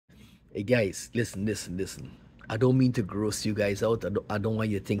Hey guys, listen. I don't mean to gross you guys out. I don't want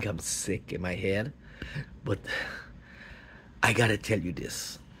you to think I'm sick in my head, but I gotta tell you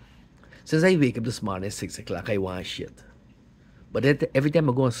this. Since I wake up this morning at 6 o'clock, I want shit. But every time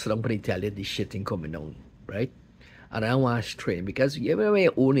I go and sit down on the toilet, this shit ain't coming down, right? And I want to strain because when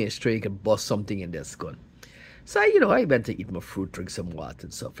you own a strain, you can bust something in this gun. So, I went to eat my fruit, drink some water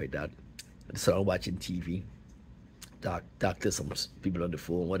and stuff like that. And so I'm watching TV, talk to some people on the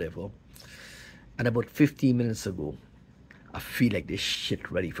phone, whatever. And about 15 minutes ago, I feel like this shit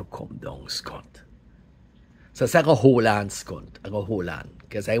ready for come down, Scott. So it's like a hold on, Scott. I go hold on.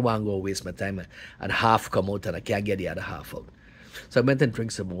 Because I want to go waste my time and half come out and I can't get the other half out. So I went and drink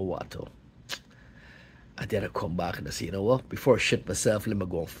some more water. And then I come back and I say, you know what? Before I shit myself, let me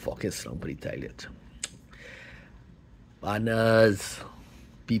go and fucking slump in the toilet. Manners,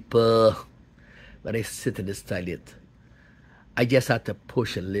 people, when I sit in this toilet, I just had to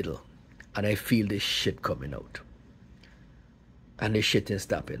push a little and I feel this shit coming out. And this shit is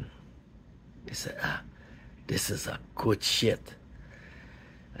stopping. They said, this is a good shit.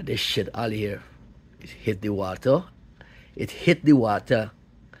 And this shit all here, it hit the water. It hit the water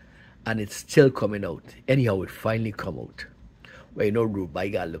and it's still coming out. Anyhow, it finally come out. Well, Rube, I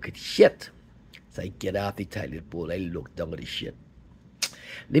gotta look at shit. So I get off the toilet bowl, I look down at the shit.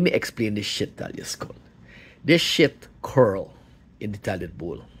 Let me explain this shit, Talia Scott. This shit curl in the toilet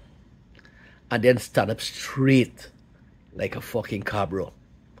bowl and then stand up straight like a fucking cabra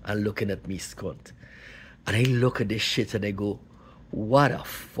and looking at me, Scott. And I look at this shit and I go, what a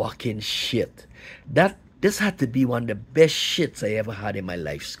fucking shit. This had to be one of the best shits I ever had in my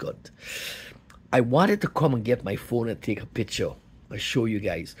life, Scott. I wanted to come and get my phone and take a picture. I'll show you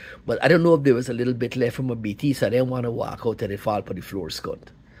guys. But I don't know if there was a little bit left from my BT, so I didn't want to walk out and it fall on the floor,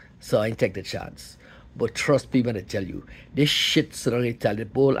 Scott. So I didn't take the chance. But trust me when I tell you, this shit sit on the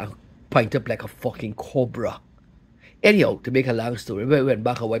toilet bowl and pint up like a fucking cobra. Anyhow, to make a long story, when I went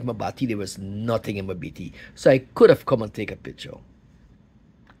back and wiped my body, there was nothing in my BT. So I could have come and take a picture.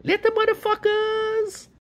 Let the motherfuckers!